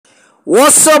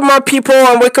What's up, my people,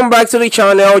 and welcome back to the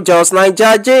channel Just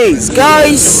Naija Jays.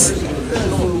 Guys,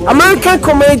 American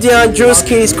comedian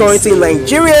Druski is currently in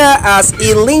Nigeria as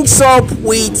he links up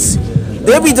with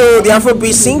Davido, the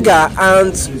Afrobeat singer,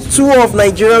 and two of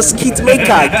Nigeria's skit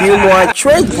maker Gilmore and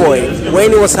Trade Boy when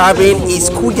he was having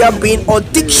his Kudia Bean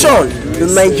audition, the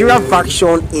Nigeria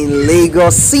faction in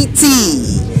Lagos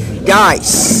City.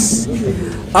 Guys,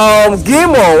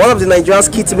 Gilmore, one of the Nigerian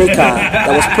skit maker that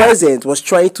was present, was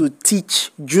trying to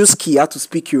teach Druski how to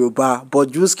speak Yoruba, but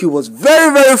Druski was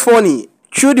very funny.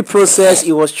 Through the process,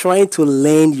 he was trying to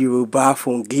learn Yoruba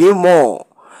from Gilmore.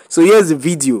 So here's the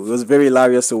video. It was very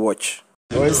hilarious to watch.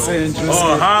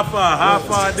 Oh, half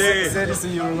a day. Say this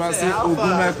in Yoruba, say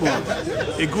Ogumekpon.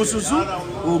 Egususu?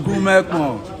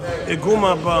 Ogumekpon.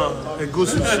 Egumaba.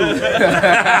 Egususu.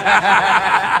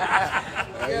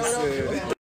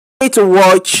 To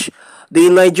watch the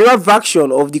Nigeria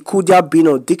version of the Kudia Bean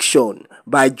audition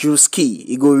by Druski.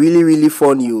 It go really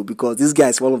funny because this guy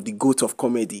is one of the goats of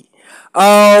comedy.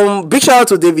 Big shout out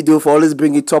to Davido for always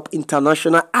bringing top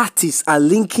international artists and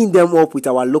linking them up with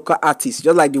our local artists,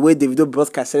 just like the way Davido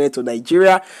broadcasted to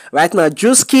Nigeria. Right now,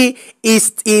 Druski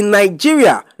is in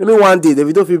Nigeria. Maybe one day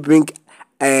Davido will bring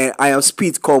I Am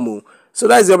Speed Como. So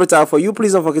that is the update for you.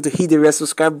 Please don't forget to hit the red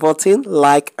subscribe button,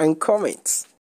 like and comment.